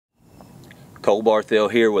Cole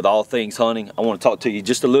Barthel here with All Things Hunting. I want to talk to you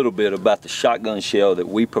just a little bit about the shotgun shell that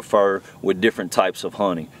we prefer with different types of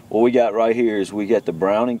hunting. What we got right here is we got the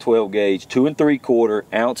Browning 12 gauge 2 3/4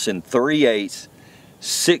 ounce and 3/8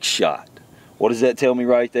 6 shot. What does that tell me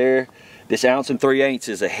right there? This ounce and 3/8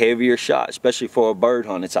 is a heavier shot, especially for a bird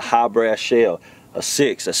hunt. It's a high brass shell. A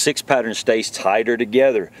six pattern stays tighter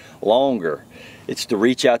together, longer. It's to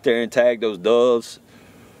reach out there and tag those doves,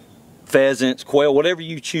 pheasants, quail, whatever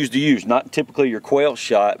you choose to use. Not typically your quail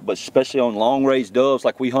shot, but especially on long range doves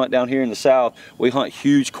like we hunt down here in the south. We hunt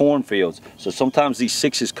huge cornfields, so sometimes these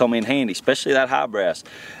sixes come in handy, especially that high brass.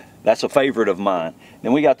 That's a favorite of mine.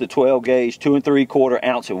 Then we got the 12 gauge 2 3/4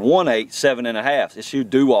 ounce and 1/8 7.5. It's your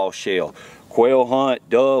do-all shell. Quail hunt,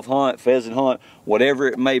 dove hunt, pheasant hunt, whatever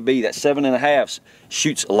it may be. That 7.5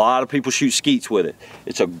 shoots, a lot of people shoot skeets with it.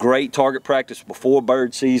 It's a great target practice before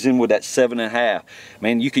bird season with that 7.5.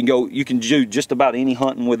 Man, you can do just about any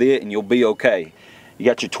hunting with it and you'll be okay. You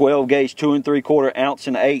got your 12 gauge 2 3/4 ounce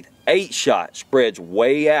and 8 shot, spreads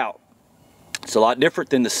way out. It's a lot different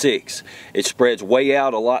than the 6. It spreads way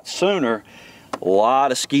out a lot sooner. A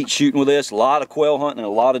lot of skeet shooting with this, a lot of quail hunting, and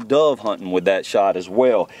a lot of dove hunting with that shot as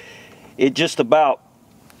well. It just about,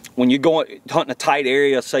 when you're going hunting a tight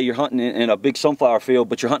area, say you're hunting in a big sunflower field,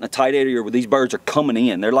 but you're hunting a tight area where these birds are coming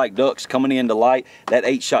in. They're like ducks coming into light. That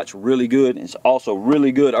 8 shot's really good. It's also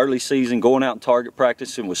really good early season, going out and target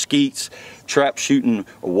practicing with skeets, trap shooting,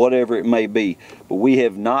 or whatever it may be. But we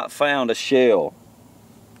have not found a shell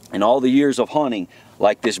in all the years of hunting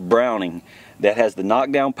like this Browning that has the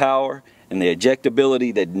knockdown power and the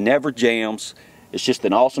ejectability that never jams. It's just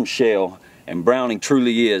an awesome shell, and Browning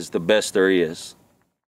truly is the best there is.